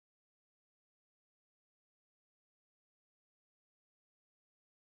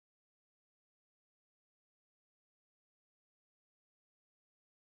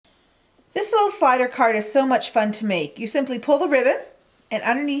This little slider card is so much fun to make. You simply pull the ribbon, and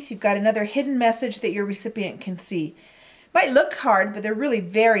underneath you've got another hidden message that your recipient can see. Might look hard, but they're really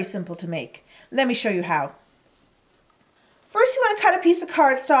very simple to make. Let me show you how. First, you want to cut a piece of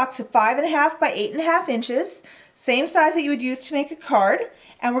cardstock to 5.5 by 8.5 inches, same size that you would use to make a card,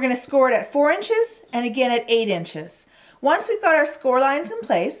 and we're going to score it at 4 inches and again at 8 inches. Once we've got our score lines in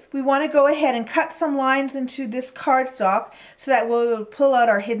place, we want to go ahead and cut some lines into this cardstock so that we'll pull out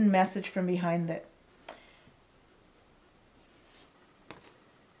our hidden message from behind it.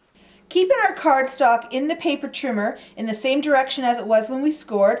 Keeping our cardstock in the paper trimmer in the same direction as it was when we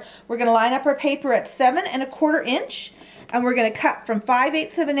scored, we're going to line up our paper at 7.25 inch, and we're going to cut from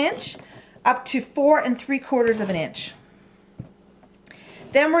 5/8 of an inch up to 4.75 inches.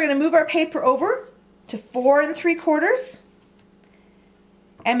 Then we're going to move our paper over to 4.75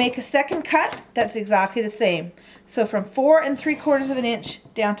 and make a second cut that's exactly the same. So from 4.75 inch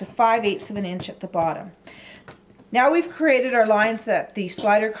down to 5/8 of an inch at the bottom. Now we've created our lines that the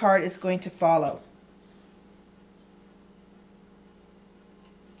slider card is going to follow.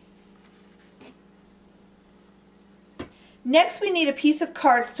 Next, we need a piece of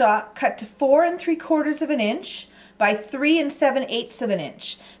cardstock cut to 4.75 of an inch by 3 7/8 of an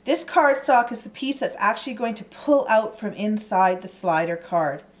inch. This cardstock is the piece that's actually going to pull out from inside the slider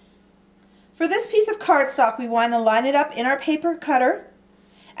card. For this piece of cardstock, we want to line it up in our paper cutter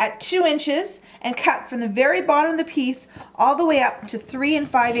at 2 inches and cut from the very bottom of the piece all the way up to 3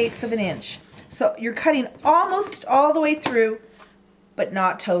 5/8 of an inch. So you're cutting almost all the way through, but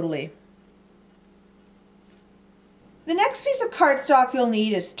not totally. The next piece of cardstock you'll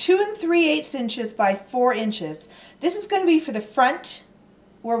need is 2 3/8 inches by 4 inches. This is going to be for the front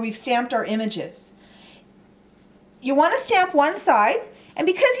where we've stamped our images. You want to stamp one side, and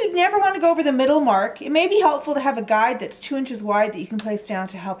because you'd never want to go over the middle mark, it may be helpful to have a guide that's 2 inches wide that you can place down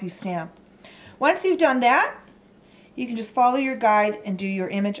to help you stamp. Once you've done that, you can just follow your guide and do your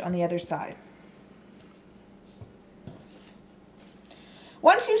image on the other side.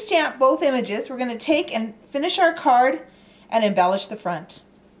 Once you've stamped both images, we're going to take and finish our card and embellish the front.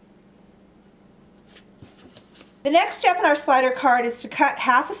 The next step in our slider card is to cut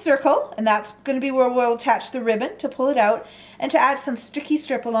half a circle, and that's going to be where we'll attach the ribbon to pull it out and to add some sticky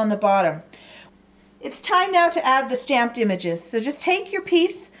strip along the bottom. It's time now to add the stamped images. So just take your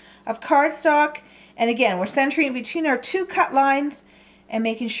piece of cardstock, and again, we're centering between our two cut lines and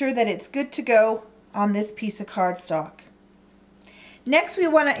making sure that it's good to go on this piece of cardstock. Next, we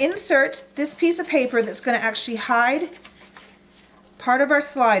want to insert this piece of paper that's going to actually hide part of our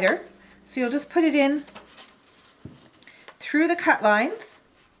slider. So you'll just put it in through the cut lines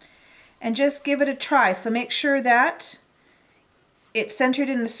and just give it a try. So make sure that it's centered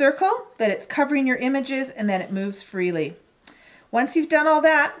in the circle, that it's covering your images, and that it moves freely. Once you've done all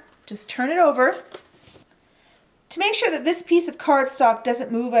that, just turn it over. To make sure that this piece of cardstock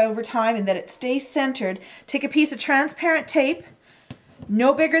doesn't move over time and that it stays centered, take a piece of transparent tape,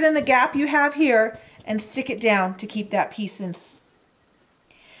 no bigger than the gap you have here, and stick it down to keep that piece in.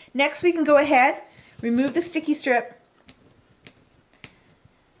 Next, we can go ahead, remove the sticky strip,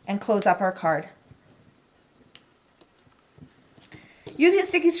 and close up our card. Using a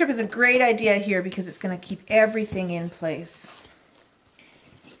sticky strip is a great idea here because it's going to keep everything in place.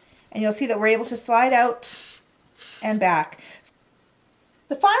 And you'll see that we're able to slide out and back.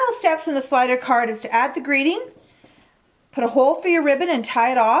 The final steps in the slider card is to add the greeting, put a hole for your ribbon and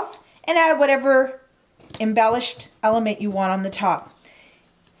tie it off, and add whatever embellished element you want on the top.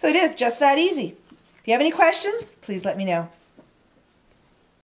 So it is just that easy. If you have any questions, please let me know.